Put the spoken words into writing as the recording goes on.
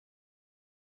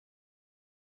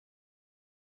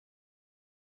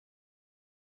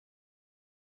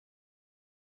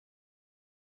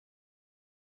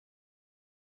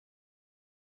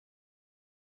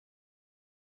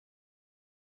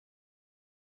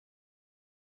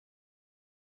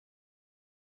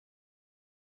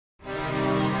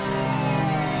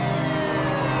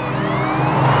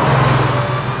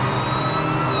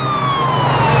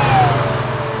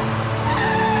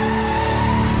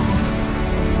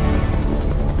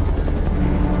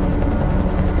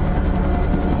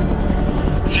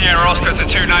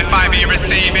Delta 295, are you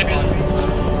receiving?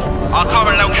 Our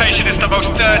current location is the most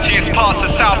dirtiest parts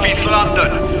of southeast London,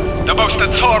 the most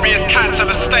notorious cancer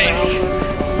estates.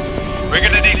 We're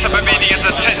gonna need some immediate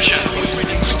attention.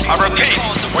 I repeat,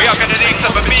 we are gonna need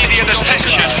some immediate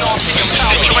attention.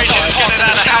 Situation's getting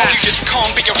out of hand. You just can't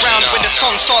be around when the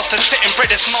sun starts to set and bread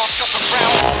is masked up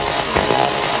around.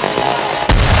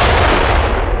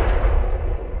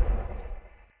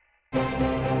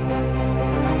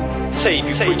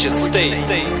 Tavy Bridge Estate,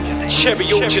 Cherry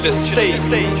Orchard Estate,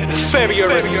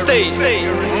 Ferrier Estate,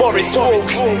 Morris Walk.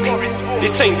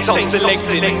 This ain't top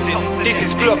selected, this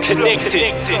is block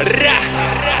connected.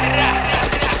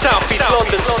 Southeast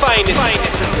London's finest,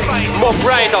 Mobb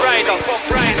Ryder,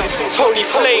 Tony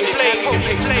Flames,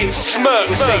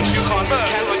 Smerks,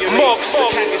 Mogz.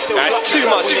 That's too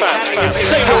much, fam.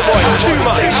 Say no more, it's too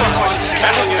much.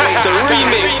 The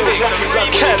remix,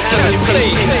 Cancer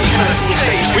Estate.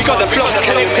 We got the blocks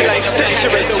connected like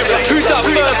Tetris. Who's up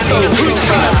first though? Who's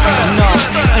first?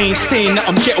 Nah, I ain't saying that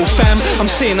I'm ghetto fam. I'm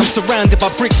saying I'm surrounded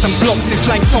by bricks and blocks. It's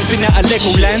like something out of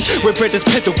Legoland, where brothers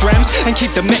pedograms and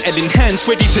keep the metal in hands,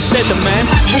 ready to dead a man.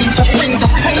 Aim to bring the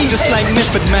pain, just like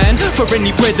Method Man. For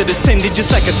any brother to send it,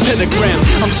 just like a telegram.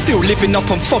 I'm still living up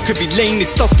on Fuckery Lane.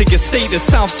 It's Dusty Estate, the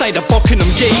south side of Buckingham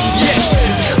Gate.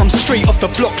 Yes, I'm straight off the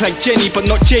block like Jenny, but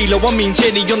not J-Lo. I mean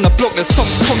Jenny on the block that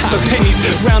socks comes for pennies.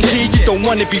 Round here you don't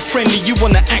wanna be friendly, you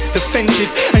wanna act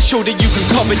defensive and show that you can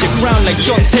cover your ground like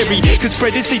John Terry. Cause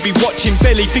brothers they be watching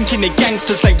belly, thinking they're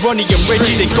gangsters like Ronnie and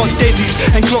Reggie. They got Desi's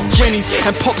and Glock 20s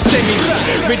and pop semis,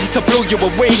 ready to blow you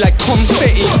away like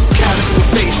confetti. Cancel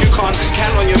estates, you can't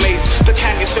count on your mates, but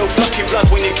count yourself lucky blood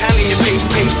when you're counting your papes.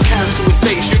 Cancel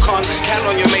estates, you can't count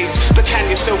on your mates, but count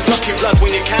yourself lucky blood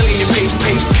when you're counting your papes.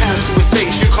 Cancel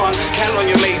estates, you can't count on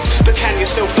your mates, but count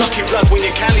yourself lucky blood when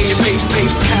you're counting your papes.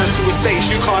 Cancel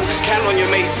estates, you can't count on your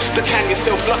mates, but count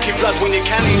yourself lucky blood when you're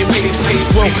counting your papes.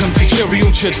 Welcome to Cherry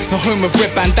Orchard, the home of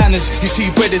red bandanas. You see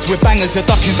brothers with bangers, they're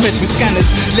ducking feds with scanners.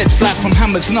 Lead flat from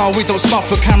hammers, nah we don't smart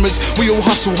for cameras. We all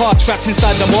hustle hard, trapped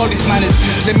inside them wildest manners.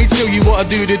 Let me tell you what I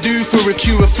do to do for a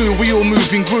queue of food. We all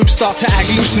move in groups, start to act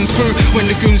loose and screw. When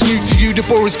the goons move to you, the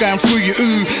borrow's going through you.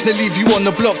 Ooh, they leave you on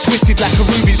the block, twisted like a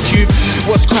Rubik's Cube.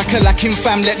 What's cracker lacking,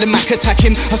 fam? Let the Mac attack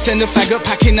him. I send a faggot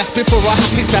packing, that's before I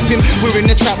happy slap him. We're in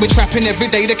the trap, we're trapping every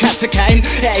day, the cats are catting.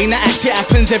 It ain't an act, it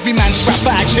happens, every man strapped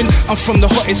for action. I'm from the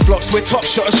hottest blocks, where top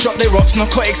shotters shot their rocks.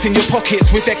 Narcotics in your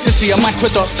pockets, with ecstasy and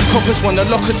microdots. Coppers wanna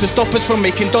lock us to stop us from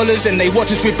making dollars, and they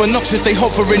watch us with binoculars, they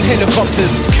hover in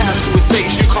helicopters. Cancel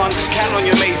estates, you can't count on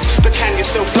your mates, but count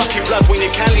yourself lucky blood when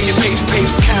you're counting your papes.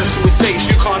 Cancel estates,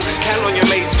 you can't count on your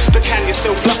mates, but count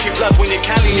yourself lucky blood when you're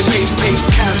counting your papes.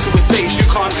 Cancel estates, you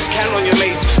can't count on your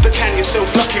mates, but count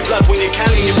yourself lucky blood when you're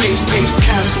counting your papes.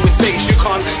 Cancel estates, you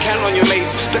can't count on your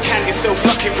mates, but count yourself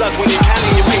lucky blood when you're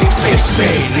counting your papes.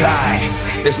 Insane life.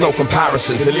 There's no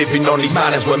comparison to living on these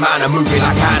manners where man are moving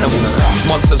like animals.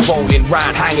 Monsters rolling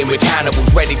round, hanging with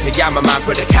cannibals, ready to yam a man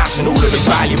for the cash and all of his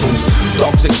valuables.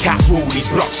 Dogs and cats rule these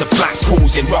blocks of flats,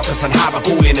 causing ruckus and havoc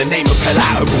all in the name of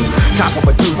collateral. Clap up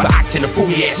a dude for acting a fool,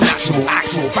 yeah it's natural.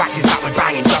 Actual facts is that we're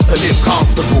banging just to live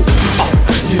comfortable.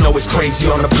 You know it's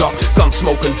crazy on the block, gun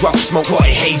smoke and drug smoke, got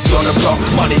it hazy on the block.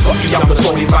 Money got the youngers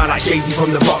rolling round like Jay-Z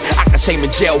from the rock. Act the same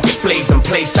in jail, get blazed and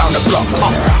placed down the block.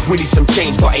 We need some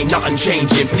change but ain't nothing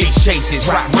changing. Police chases,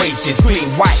 rap races,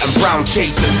 green, white and brown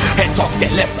chasing. Head tops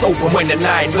get left open when the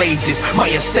line raises.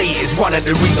 My estate is one of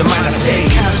the reasons man I say.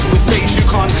 Cancel estates, you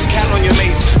can't count on your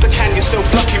mates, but count yourself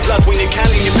lucky blood when you're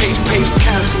counting your papes.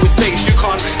 Cancel estates, you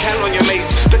can't count on your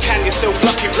mates, but count yourself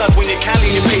lucky blood when you're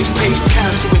counting your papes.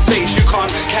 Cancel estates, you can't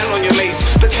count on your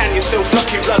mates, but count yourself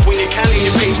lucky blood when you're counting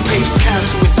your papes.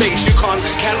 Cancel estates, you can't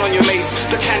count on your mates,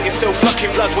 but count yourself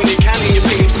lucky blood when you're counting your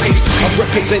papes. I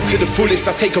represent to the fullest,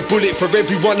 I take a bullet for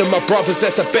every one of my brothers,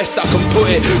 that's the best I can put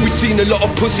it. We've seen a lot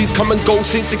of pussies come and go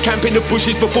since the camp in the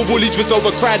bushes, before Woolwich was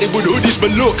overcrowded with hoodies.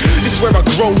 But look, this is where I've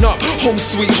grown up, home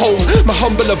sweet home, my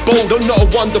humble abode on not a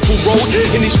wonderful road.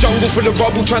 In this jungle full of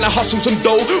rubble, trying to hustle some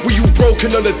dough. We all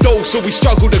broken on the dough, so we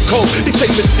struggle to cope. This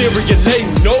ain't Mysteria Lane,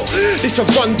 no. This a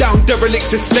rundown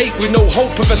derelict estate with no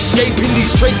hope of escaping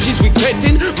these trenches we kept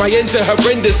in. My ends are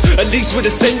horrendous, at least with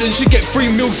a sentence you get 3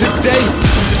 meals a day.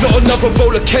 Not another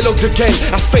bowl of Kellogg's again.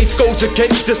 Our faith goes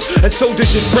against us, and so does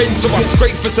your friends. So I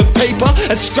scrape for some paper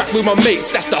and scrap with my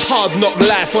mates. That's the hard knock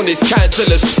life on this cancel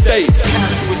estate.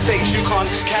 Cancel estates, you can't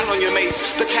count on your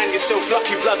mates, but count yourself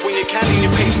lucky blood when you're counting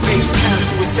your papes.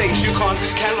 Cancel estates, you can't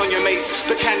count on your mates,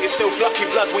 but count yourself lucky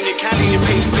blood when you're counting your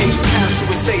papes. Cancel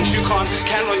estates, you can't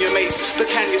count on your mates, but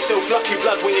count yourself lucky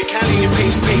blood when you're counting your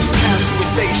papes. Cancel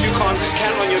estates, you can't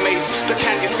count on your mates, but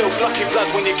count yourself lucky blood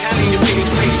when you're counting your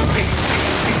papes.